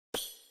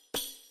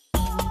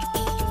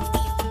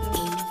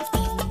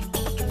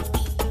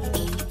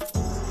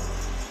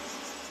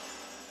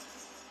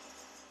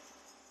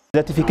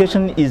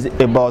Desertification is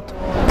about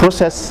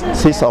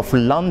processes of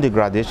land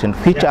degradation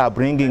which are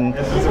bringing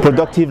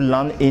productive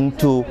land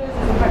into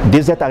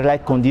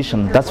desert-like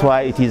conditions. That's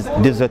why it is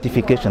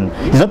desertification.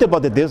 It's not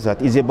about the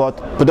desert, it's about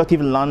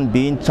productive land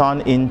being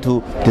turned into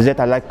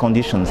desert-like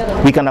conditions.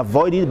 We can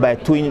avoid it by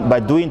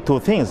doing two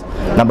things.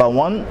 Number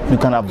one, we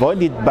can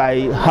avoid it by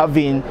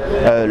having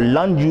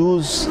land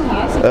use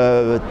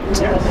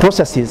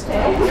processes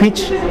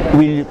which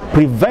will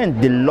prevent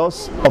the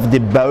loss of the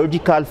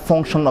biological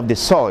function of the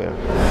soil.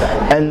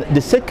 And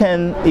the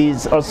second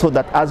is also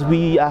that as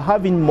we are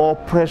having more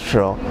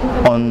pressure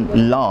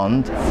on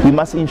land, we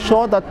must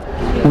ensure that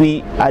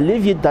we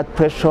alleviate that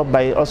pressure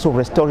by also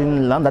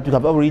restoring land that we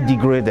have already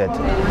degraded.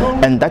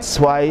 And that's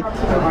why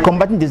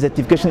combating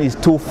desertification is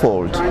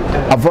twofold: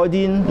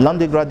 avoiding land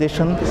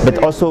degradation,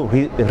 but also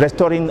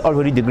restoring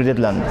already degraded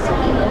land.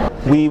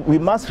 We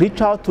must reach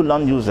out to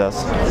land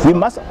users. We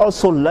must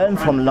also learn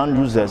from land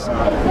users.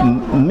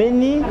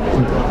 Many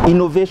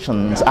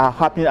innovations are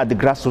happening at the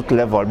grassroots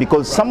level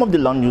because some of the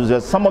land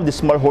users, some of the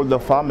smallholder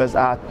farmers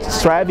are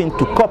striving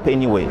to cope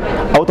anyway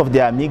out of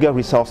their meager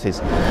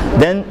resources.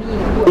 Then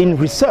in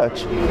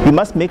research, we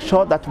must make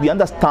sure that we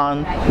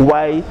understand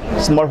why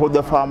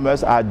smallholder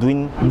farmers are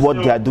doing what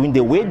they are doing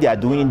the way they are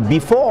doing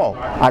before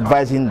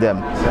advising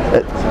them.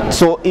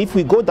 So if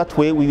we go that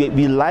way,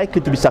 we are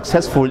likely to be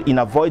successful in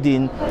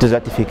avoiding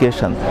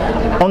desertification.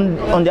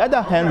 On the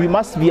other hand, we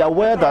must be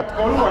aware that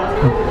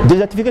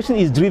desertification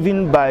is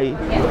driven by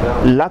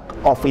lack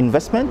of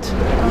investment,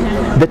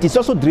 but it's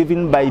also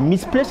driven by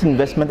misplaced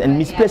investment and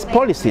misplaced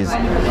policies.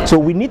 So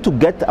we need to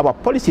get our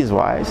policies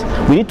right,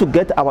 we need to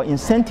get our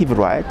incentive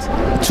right,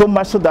 so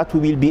much so that we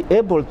will be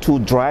able to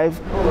drive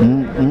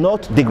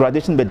not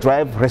degradation but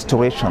drive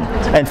restoration.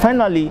 And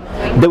finally,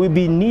 there will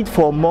be need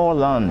for more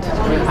land.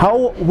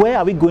 Where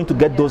are we going to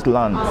get those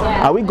land?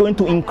 Are we going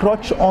to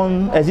encroach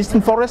on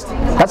existing forests?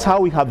 That's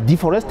how we have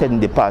deforested in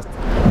the past.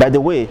 By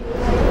the way,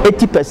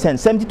 80%,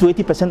 70 to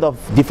 80% of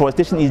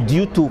deforestation is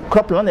due to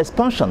cropland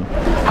expansion.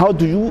 How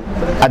do you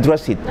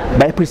address it?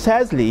 By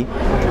precisely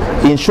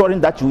ensuring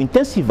that you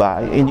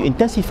intensify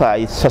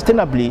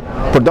sustainably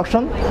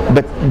production.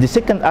 But the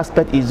second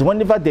aspect is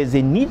whenever there's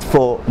a need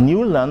for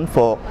new land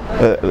for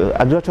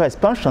agricultural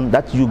expansion,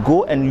 that you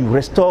go and you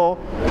restore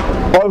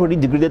already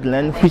degraded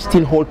land which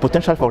still hold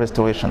potential for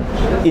restoration.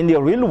 In the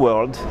real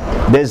world,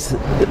 there's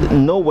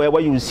nowhere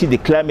where you will see the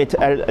climate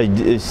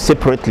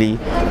separately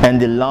and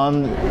the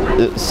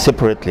land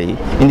separately.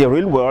 In the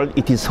real world,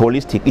 it is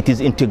holistic, it is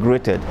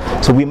integrated.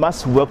 So we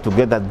must work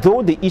together.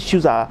 Though the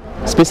issues are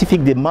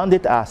specific, the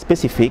mandate are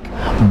specific,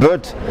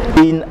 but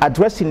in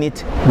addressing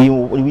it,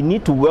 we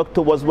need to work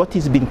towards what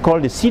is being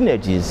called the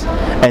synergies.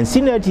 And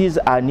synergies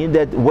are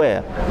needed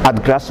where? At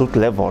grassroots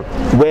level,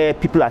 where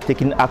people are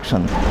taking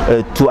action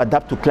to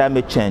adapt to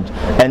climate change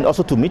and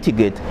also to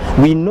mitigate.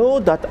 We know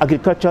that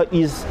agriculture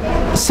is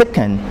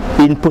second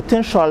in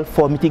potential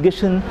for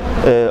mitigation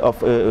of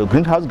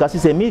greenhouse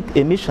gases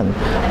emission,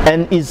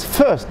 and is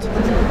first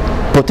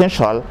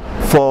potential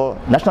for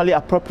nationally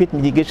appropriate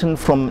mitigation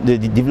from the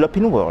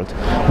developing world.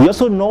 We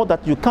also know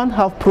that you can't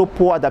have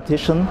pro-poor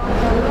adaptation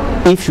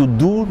if you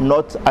do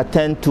not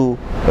attend to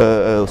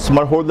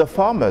smallholder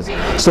farmers.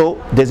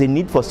 So there's a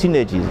need for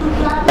synergies.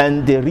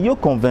 And the Rio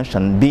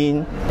Convention,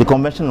 being the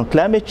Convention on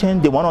Climate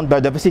Change, the one on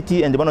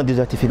biodiversity and the one on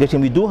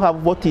desertification, we do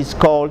have what is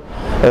called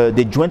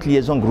the Joint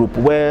Liaison Group,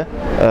 where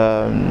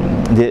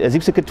the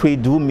Executive Secretary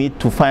do meet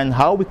to find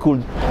how we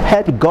could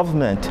help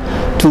government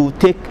to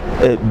take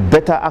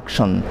better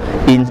action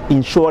in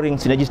ensuring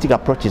synergistic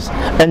approaches.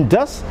 And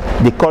thus,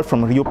 the call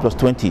from Rio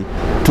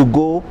 +20 to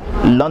go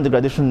land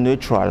degradation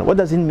neutral. What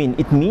does it mean?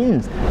 It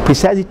means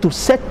precisely to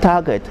set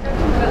target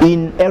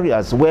in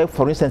areas where,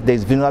 for instance, there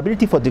is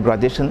vulnerability for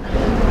degradation,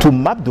 to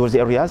map those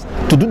areas,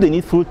 to do the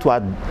needful to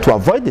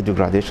avoid the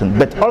degradation,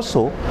 but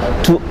also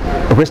to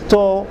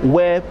restore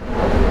where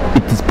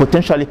it is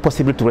potentially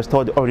possible to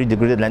restore the already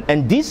degraded land.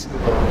 And this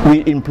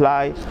will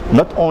imply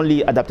not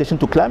only adaptation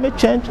to climate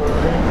change,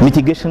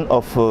 mitigation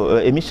of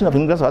emission of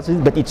greenhouse gases,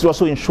 but it will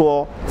also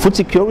ensure food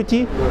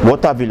security,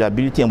 water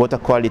availability, and water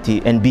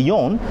quality. And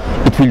beyond,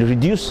 it will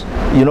reduce,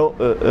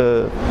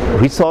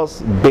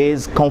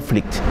 resource-based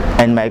conflict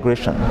and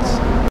migrations.